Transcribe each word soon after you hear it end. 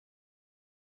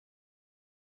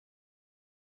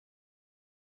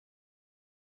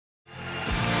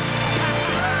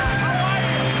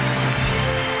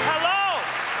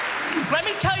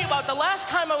last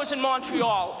time I was in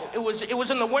Montreal, it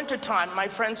was in the wintertime. My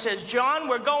friend says, John,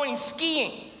 we're going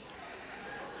skiing.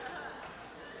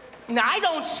 Now, I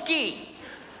don't ski.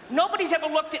 Nobody's ever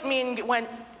looked at me and went,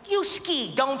 you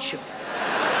ski, don't you?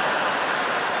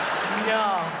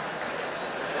 No.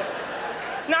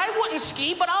 Now, I wouldn't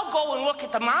ski, but I'll go and look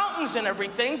at the mountains and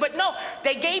everything. But no,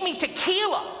 they gave me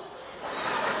tequila.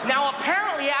 Now,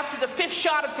 apparently, after the 5th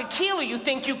shot of tequila, you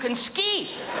think you can ski.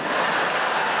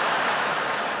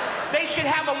 They should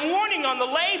have a warning on the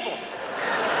label.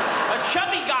 A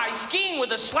chubby guy skiing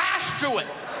with a slash through it.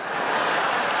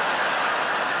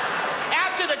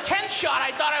 After the 10th shot,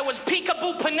 I thought I was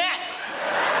Peekaboo Pinette.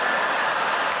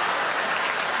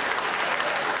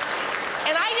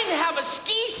 And I didn't have a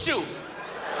ski suit.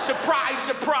 Surprise,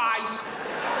 surprise.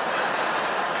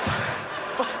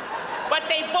 But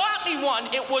they bought me one.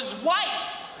 It was white.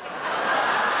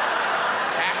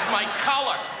 That's my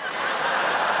color.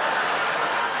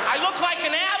 I look like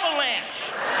an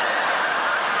avalanche.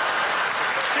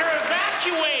 They're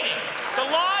evacuating the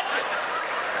lodges.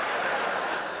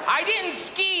 I didn't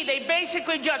ski. They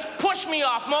basically just pushed me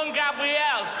off Mont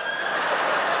Gabriel.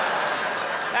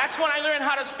 That's when I learned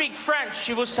how to speak French.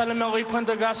 Si vous allez me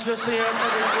prendre grâce le Seigneur,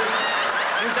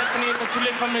 vous êtes bénis pour tous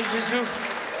les femmes de Jésus.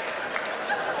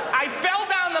 I fell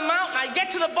down the mountain. I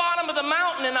get to the bottom of the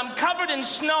mountain and I'm covered in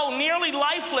snow, nearly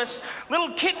lifeless.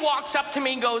 Little kid walks up to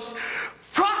me and goes,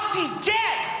 Frosty's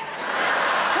dead!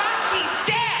 Frosty's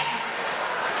dead!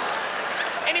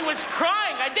 And he was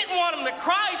crying. I didn't want him to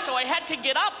cry, so I had to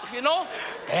get up, you know.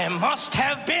 There must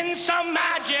have been some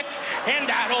magic in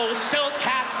that old silk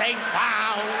hat they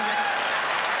found.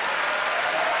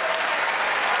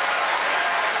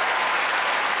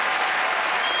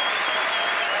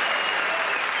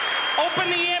 Open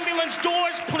the ambulance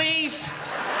doors, please.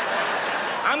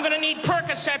 I'm gonna need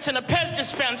Percocets and a Pez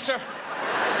dispenser.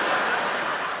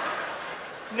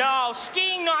 No,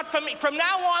 skiing not for me. From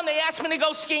now on, they ask me to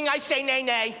go skiing, I say nay,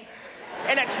 nay.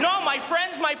 And it's no, my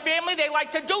friends, my family, they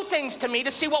like to do things to me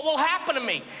to see what will happen to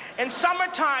me. In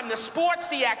summertime, the sports,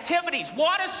 the activities,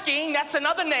 water skiing, that's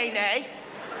another nay, nay.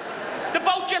 The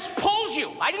boat just pulls you.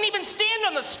 I didn't even stand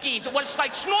on the skis. It was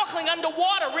like snorkeling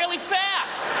underwater really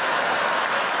fast.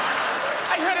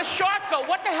 I heard a shark go,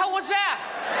 what the hell was that?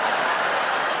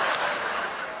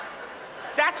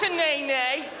 That's a nay,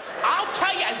 nay. I'll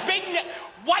tell you, a big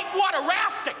whitewater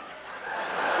rafting.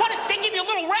 What, they give you a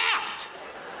little raft.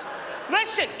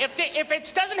 Listen, if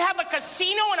it doesn't have a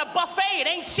casino and a buffet, it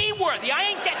ain't seaworthy. I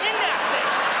ain't getting in that thing.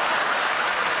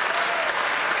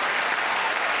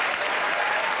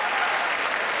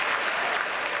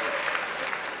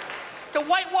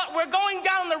 We're going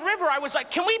down the river. I was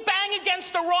like, can we bang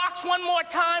against the rocks one more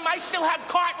time? I still have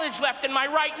cartilage left in my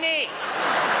right knee.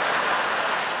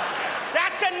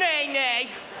 That's a nay, nay.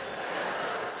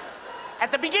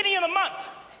 At the beginning of the month,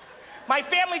 my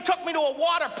family took me to a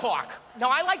water park. Now,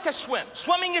 I like to swim.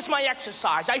 Swimming is my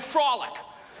exercise. I frolic.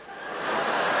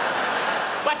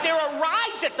 But there are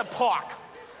rides at the park.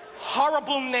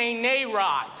 Horrible nay-nay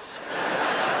rides.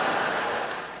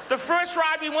 The first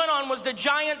ride we went on was the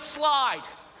giant slide.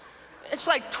 It's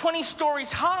like 20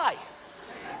 stories high.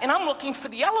 And I'm looking for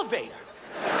the elevator.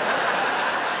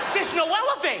 There's no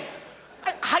elevator.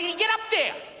 How do you get up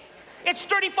there? It's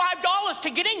 $35 to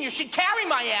get in. You should carry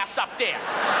my ass up there.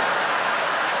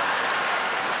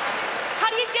 How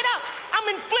do you get up? I'm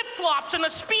in flip-flops and a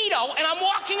Speedo, and I'm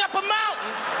walking up a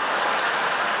mountain.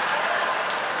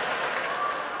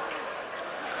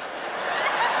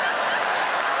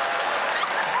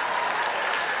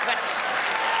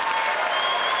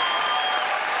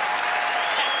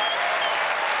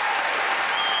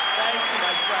 Thank you,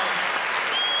 my friend.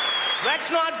 Let's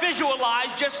not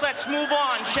visualize, just let's move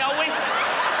on, shall we?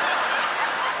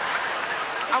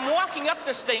 I'm walking up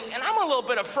this thing, and I'm a little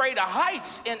bit afraid of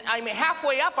heights, and I mean,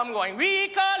 halfway up, I'm going,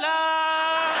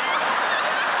 Ricola,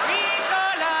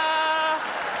 Ricola.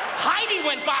 Heidi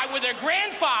went by with her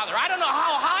grandfather. I don't know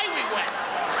how high we went.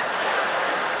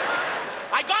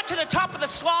 I got to the top of the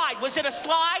slide. Was it a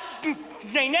slide?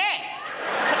 Nay, nay.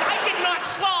 Because I did not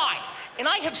slide, and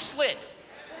I have slid.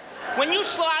 When you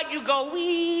slide, you go,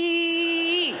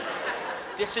 wee.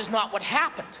 This is not what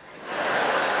happened.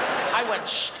 I went,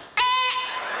 shh.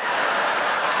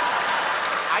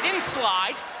 I didn't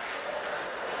slide.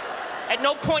 At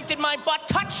no point did my butt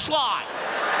touch slide.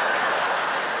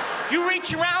 You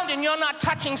reach around and you're not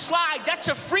touching slide, that's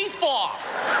a free fall.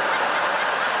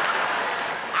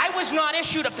 I was not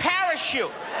issued a parachute.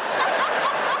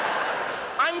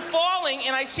 I'm falling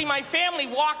and I see my family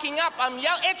walking up. I'm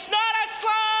yelling, it's not a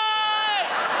slide!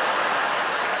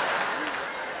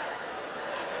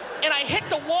 And I hit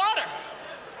the water.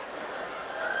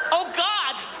 Oh,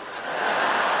 God.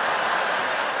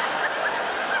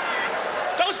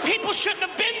 Those people shouldn't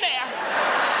have been there.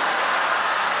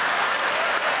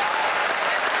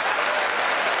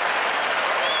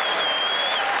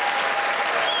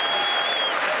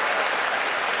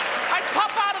 I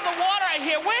pop out of the water, I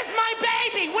hear, where's my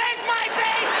baby? Where's my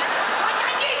baby? Like,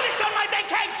 I need this on my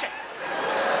vacation.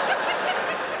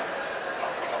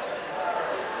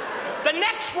 The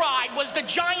next ride was the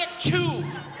giant tube.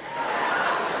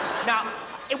 Now,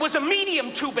 it was a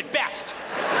medium tube at best.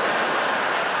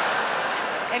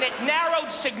 And it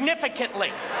narrowed significantly.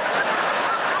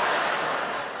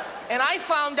 And I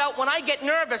found out when I get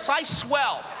nervous, I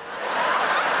swell.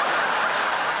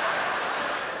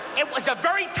 It was a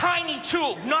very tiny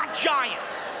tube, not giant.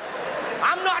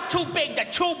 I'm not too big, the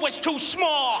tube was too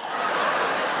small.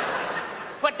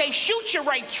 But they shoot you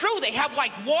right through. They have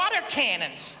like water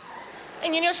cannons.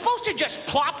 And you're supposed to just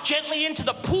plop gently into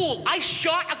the pool. I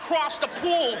shot across the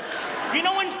pool. You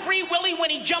know in Free Willy when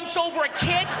he jumps over a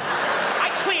kid? I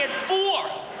cleared 4.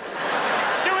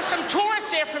 There were some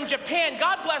tourists there from Japan.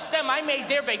 God bless them, I made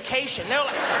their vacation. They're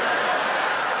like,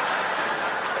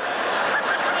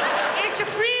 it's a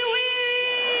Free Willy!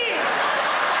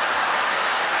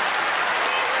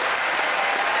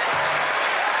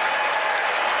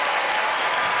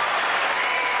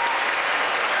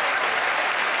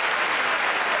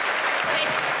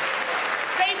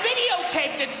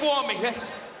 Taped it for me. Yes,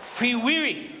 Free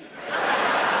Willy.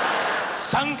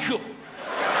 Thank you.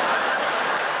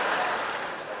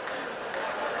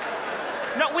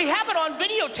 No, we have it on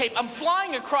videotape. I'm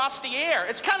flying across the air.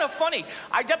 It's kind of funny.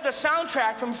 I dubbed the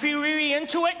soundtrack from Free Willy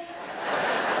into it.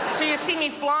 So you see me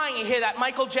flying, you hear that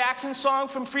Michael Jackson song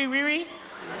from Free Willy?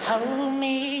 Hold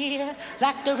me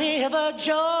like the River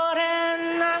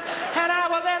Jordan, and I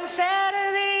will then say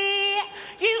to thee,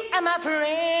 you are my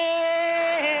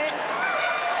friend.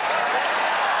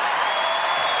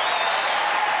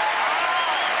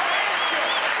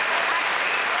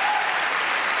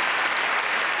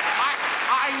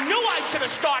 I knew I should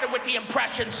have started with the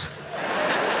impressions.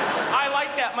 I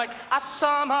like that, Mike. I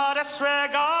somehow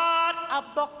disregard a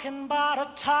broken bottle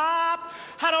top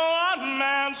and a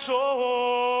one-man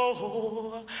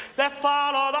soul. They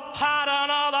follow the pattern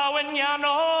of the wind, you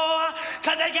know,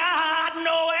 'cause they got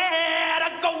nowhere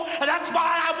to go. That's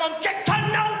why I want you to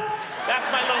know.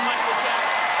 That's my little Michael Jackson.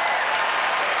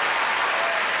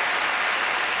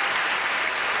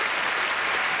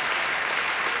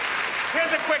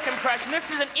 Here's a quick impression.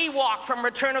 This is an Ewok from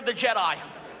Return of the Jedi.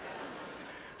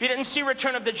 If you didn't see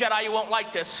Return of the Jedi, you won't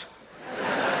like this.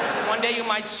 One day you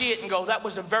might see it and go, that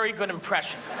was a very good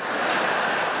impression.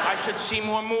 I should see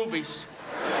more movies.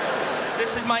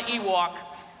 This is my Ewok.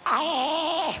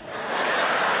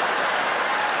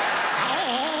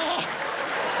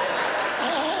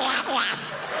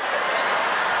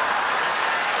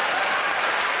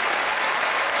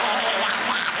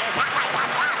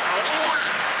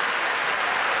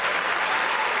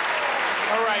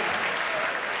 All right.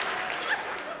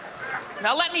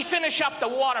 Now let me finish up the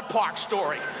water park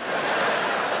story.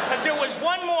 Because there was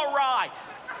one more ride.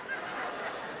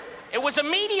 It was a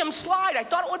medium slide. I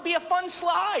thought it would be a fun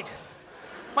slide.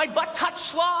 My butt touch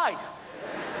slide.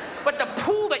 But the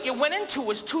pool that you went into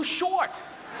was too short.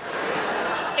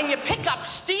 And you pick up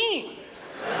steam.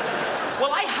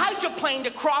 Well, I hydroplaned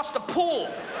across the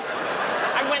pool.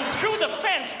 I went through the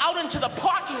fence out into the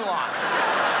parking lot.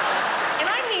 And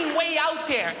I mean way out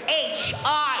there.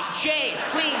 H-I-J,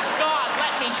 please God,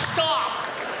 let me stop.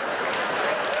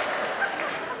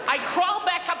 I crawl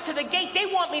back up to the gate. They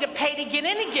want me to pay to get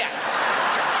in again.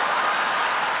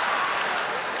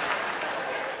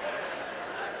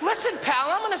 Listen, pal,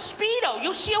 I'm in a Speedo.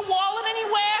 You see a wallet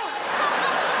anywhere?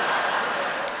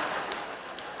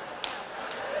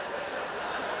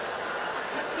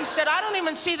 He said, I don't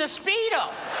even see the Speedo.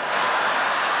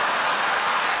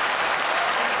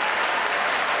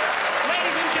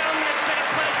 Ladies and gentlemen, it's been a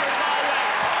pleasure as always.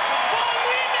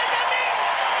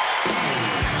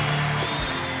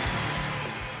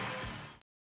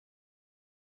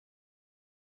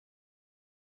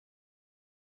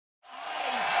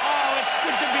 Oh, it's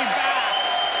good to be back.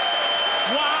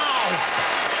 Wow.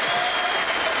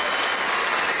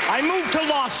 I moved to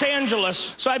Los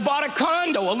Angeles, so I bought a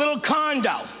condo, a little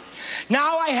condo.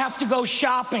 Now I have to go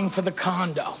shopping for the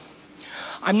condo.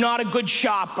 I'm not a good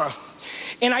shopper.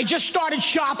 And I just started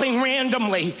shopping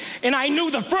randomly, and I knew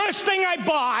the first thing I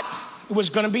bought was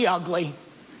gonna be ugly.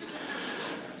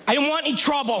 I didn't want any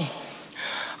trouble.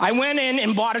 I went in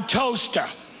and bought a toaster.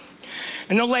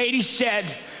 And the lady said,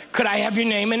 could I have your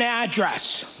name and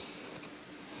address?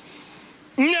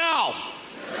 No.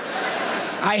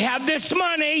 I have this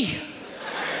money,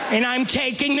 And I'm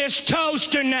taking this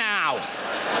toaster now.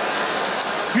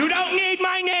 You don't need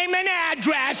my name and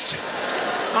address.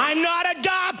 I'm not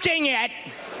adopting it.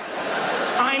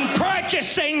 I'm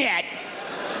purchasing it.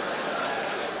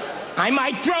 I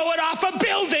might throw it off a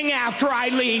building after I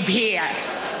leave here.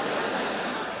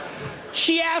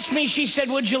 She asked me, she said,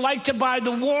 would you like to buy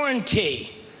the warranty?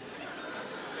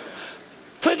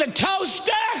 For the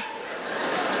toaster?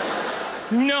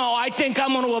 No, I think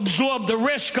I'm going to absorb the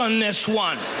risk on this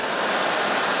one.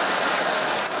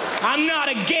 I'm not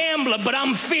a gambler, but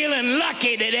I'm feeling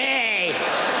lucky today.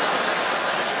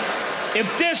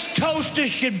 If this toaster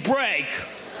should break,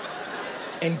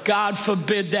 and God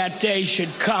forbid that day should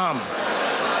come,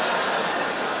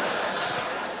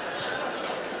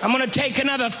 I'm gonna take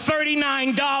another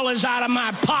 $39 out of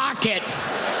my pocket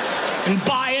and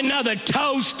buy another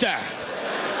toaster,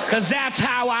 because that's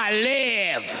how I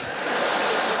live,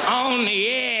 on the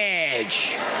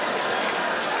edge.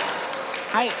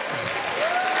 I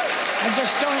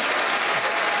just don't,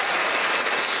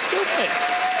 stupid.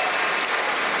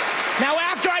 Now,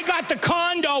 after I got the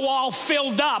condo all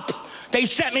filled up, they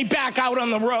sent me back out on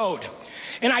the road,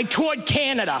 and I toured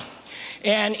Canada,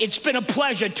 and it's been a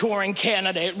pleasure touring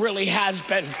Canada. It really has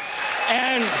been.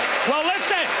 And, well,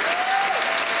 listen,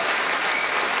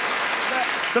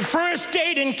 the first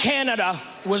date in Canada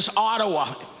was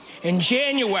Ottawa in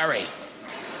January.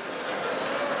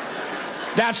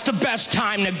 That's the best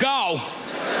time to go.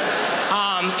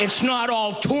 It's not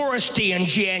all touristy in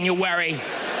January.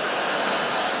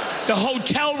 The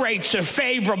hotel rates are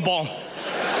favorable.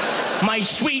 My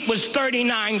suite was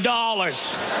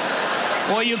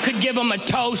 $39. Or you could give them a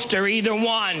toaster, either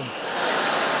one.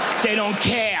 They don't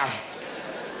care.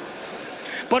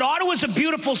 But Ottawa's a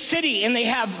beautiful city, and they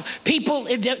have people,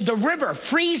 the river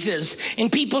freezes,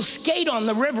 and people skate on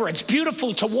the river. It's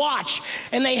beautiful to watch.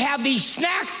 And they have these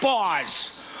snack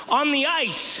bars on the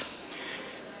ice.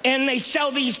 And they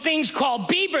sell these things called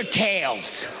beaver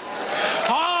tails.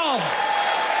 Oh,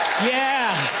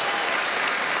 yeah.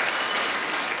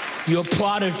 You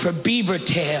applauded for beaver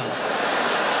tails.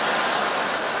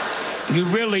 You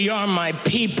really are my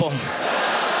people.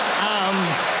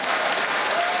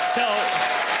 So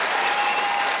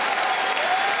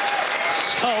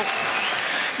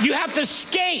you have to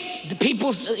skate.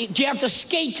 You have to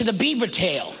skate to the beaver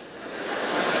tail.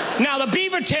 Now, the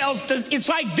beaver tails, it's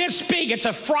like this big. It's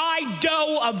a fried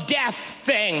dough of death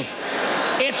thing.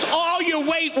 It's all your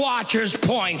Weight Watchers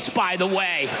points, by the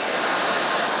way.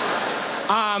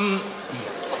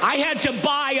 I had to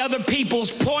buy other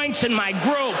people's points in my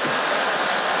group.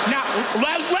 Now,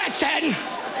 listen,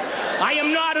 I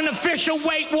am not an official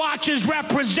Weight Watchers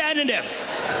representative.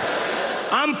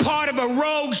 I'm part of a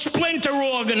rogue splinter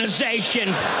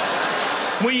organization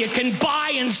where you can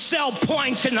buy and sell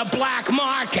points in the black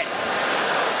market.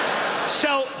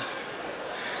 So,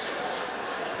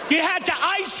 you had to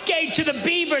ice skate to the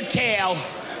beaver tail,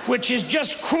 which is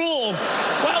just cruel.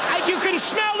 Well, you can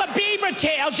smell the beaver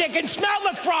tails, you can smell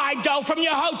the fried dough from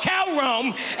your hotel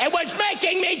room. It was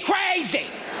making me crazy.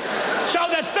 So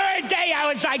the third day, I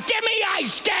was like, give me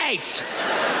ice skates.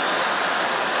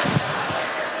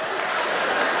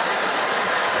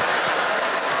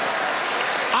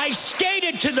 I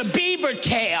skated to the beaver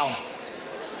tail,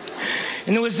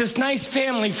 and there was this nice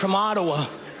family from Ottawa,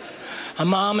 a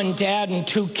mom and dad and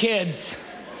 2 kids,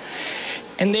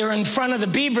 and they were in front of the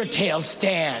beaver tail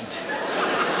stand.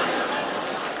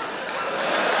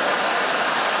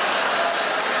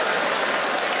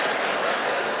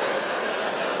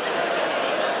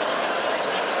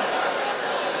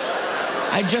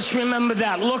 I just remember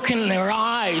that look in their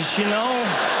eyes, you know,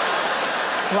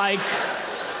 like,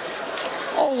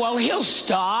 oh, well, he'll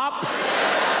stop.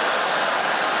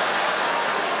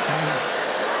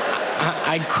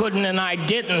 I couldn't and I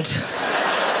didn't.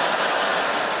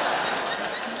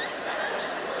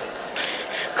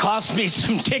 Cost me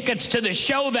some tickets to the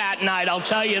show that night, I'll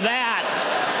tell you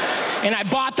that. And I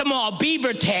bought them all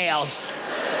beaver tails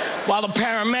while the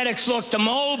paramedics looked them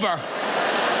over.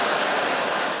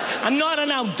 I'm not an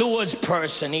outdoors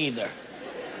person either.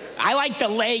 I like the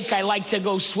lake, I like to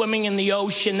go swimming in the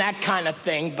ocean, that kind of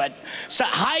thing, but so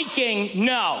hiking,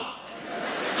 no.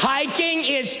 Hiking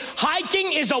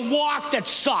is a walk that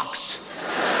sucks.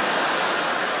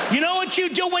 You know what you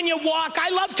do when you walk? I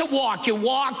love to walk. You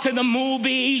walk to the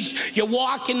movies, you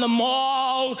walk in the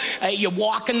mall, you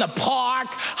walk in the park.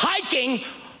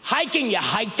 Hiking, you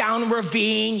hike down a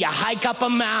ravine, you hike up a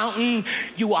mountain,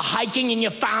 you were hiking and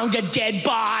you found a dead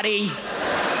body.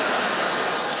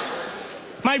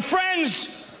 My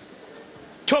friends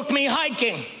took me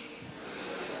hiking,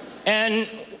 and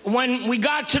when we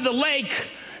got to the lake,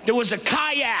 there was a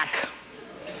kayak,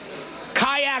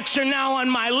 kayaks are now on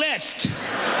my list.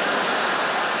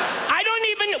 I don't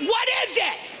even, what is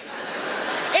it?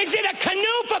 Is it a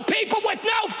canoe for people with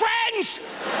no friends?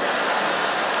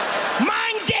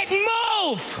 Mine didn't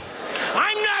move.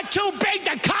 I'm not too big,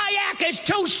 the kayak is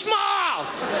too small.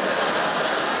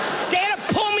 They had to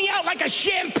pull me out like a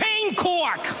champagne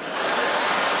cork.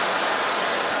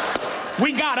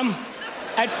 We got him.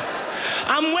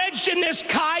 I'm wedged in this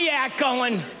kayak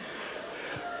going,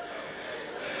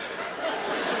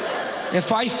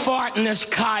 if I fart in this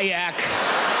kayak,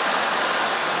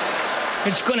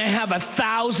 it's gonna have a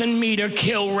 1,000-meter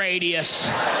kill radius.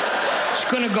 It's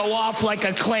gonna go off like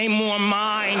a Claymore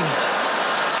mine.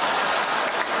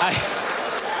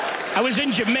 I was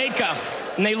in Jamaica,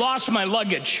 and they lost my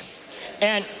luggage.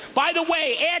 And by the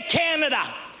way, Air Canada,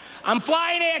 I'm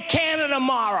flying Air Canada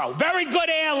tomorrow. Very good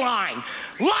airline.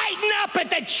 Lighten up at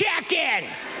the check-in.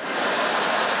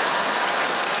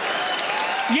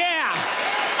 Yeah.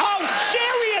 Oh,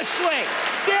 seriously.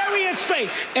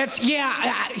 It's,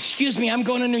 yeah, excuse me, I'm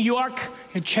going to New York.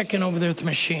 You're checking over there at the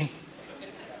machine.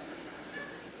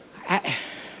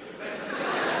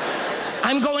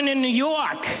 I'm going to New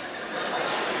York.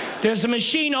 There's a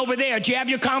machine over there. Do you have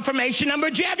your confirmation number?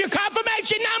 Do you have your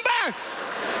confirmation number?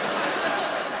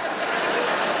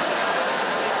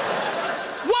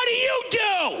 What do you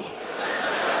do?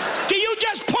 Do you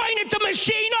just point at the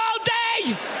machine all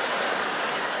day?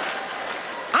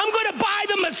 I'm going to buy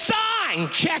them a sign,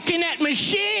 checking that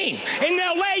machine, and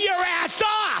they'll lay your ass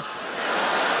off.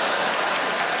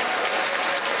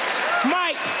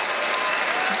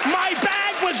 My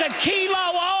bag was a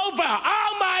kilo over.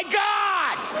 Oh, my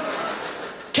God.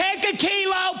 Take a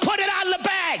kilo, put it out of the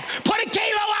bag. Put a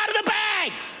kilo out of the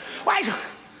bag. Why?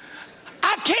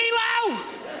 A kilo?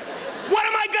 What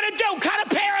am I going to do? Cut a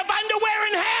pair of underwear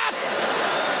in half?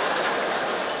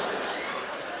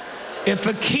 If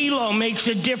a kilo makes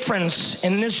a difference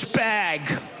in this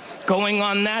bag going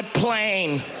on that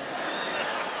plane,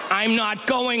 I'm not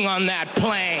going on that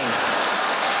plane.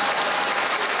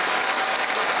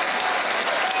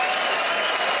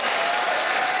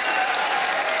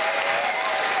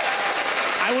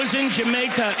 I was in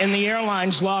Jamaica and the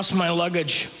airlines lost my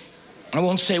luggage. I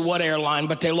won't say what airline,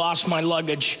 but they lost my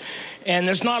luggage. And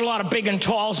there's not a lot of big and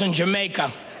talls in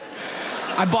Jamaica.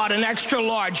 I bought an extra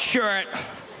large shirt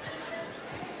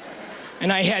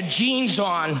and I had jeans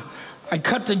on. I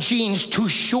cut the jeans too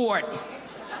short.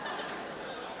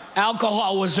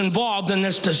 Alcohol was involved in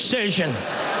this decision.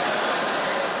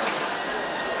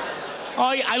 Oh,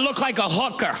 I look like a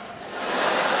hooker.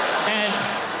 And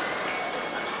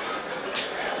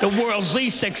the world's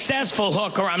least successful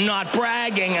hooker, I'm not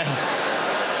bragging.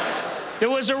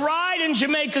 There was a ride in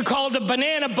Jamaica called a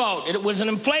banana boat. It was an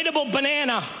inflatable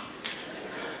banana.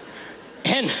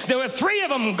 And there were 3 of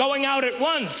them going out at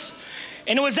once.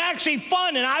 And it was actually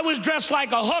fun, and I was dressed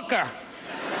like a hooker.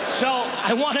 So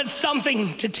I wanted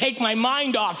something to take my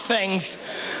mind off things.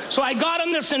 So I got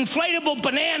on this inflatable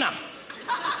banana.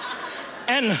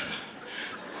 And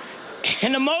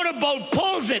the motorboat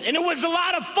pulls it, and it was a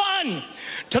lot of fun.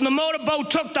 Till the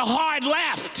motorboat took the hard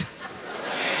left.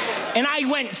 And I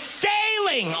went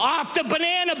sailing off the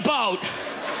banana boat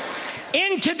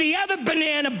into the other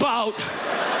banana boat.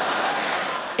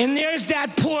 And there's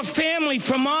that poor family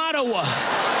from Ottawa.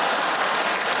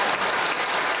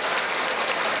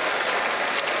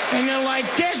 And you're like,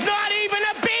 there's not even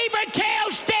a beaver tail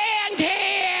stand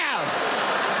here.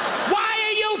 Why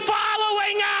are you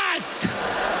following us?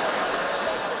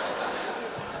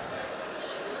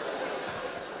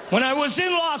 When I was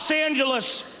in Los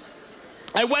Angeles,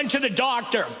 I went to the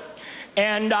doctor.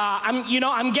 And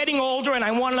I'm getting older, and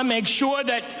I wanted to make sure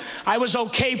that I was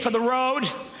okay for the road.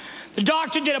 The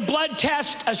doctor did a blood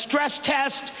test, a stress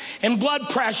test, and blood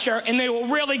pressure, and they were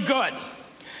really good.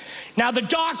 Now, the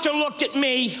doctor looked at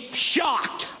me,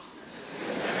 shocked.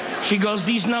 She goes,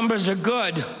 these numbers are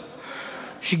good.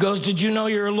 She goes, did you know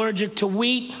you're allergic to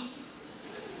wheat?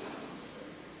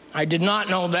 I did not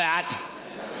know that.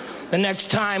 The next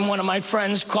time one of my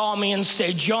friends call me and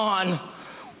say, John,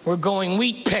 we're going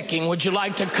wheat picking, would you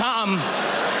like to come?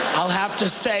 I'll have to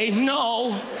say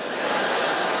no.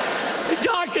 The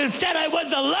doctor said I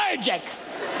was allergic.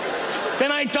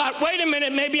 Then I thought, wait a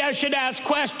minute, maybe I should ask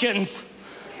questions.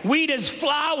 Wheat is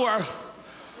flour.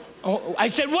 Oh, I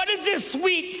said, what does this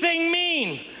wheat thing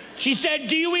mean? She said,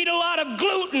 do you eat a lot of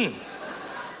gluten?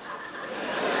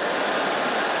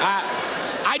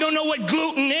 I don't know what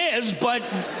gluten is, but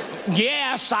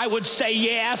yes, I would say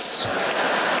yes.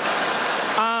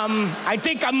 I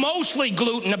think I'm mostly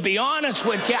gluten, to be honest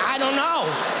with you. I don't know.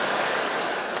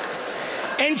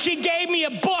 And she gave me a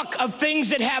book of things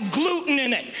that have gluten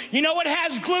in it. You know what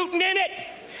has gluten in it?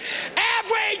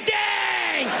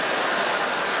 Everything!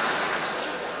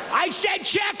 I said,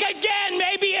 check again.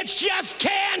 Maybe it's just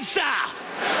cancer.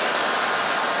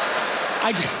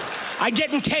 I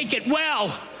didn't take it well.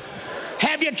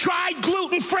 Have you tried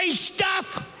gluten-free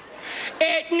stuff?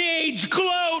 It needs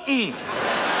gluten.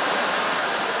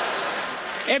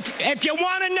 If you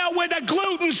want to know where the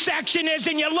gluten section is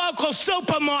in your local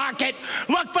supermarket,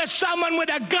 look for someone with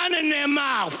a gun in their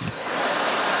mouth.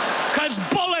 Because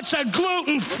bullets are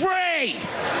gluten-free.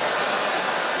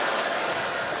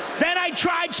 Then I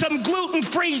tried some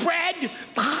gluten-free bread.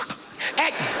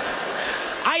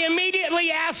 I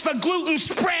immediately asked for gluten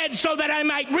spread so that I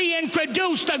might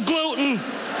reintroduce the gluten.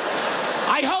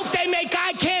 I hope they make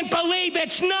I can't believe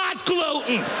it's not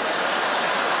gluten.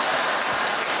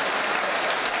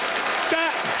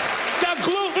 The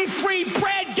gluten-free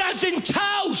bread doesn't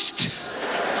toast.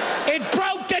 It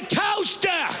broke the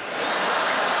toaster.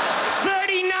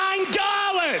 $39.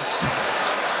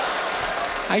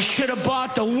 I should have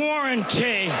bought the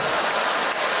warranty.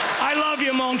 I love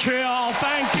you, Montreal.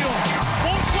 Thank you.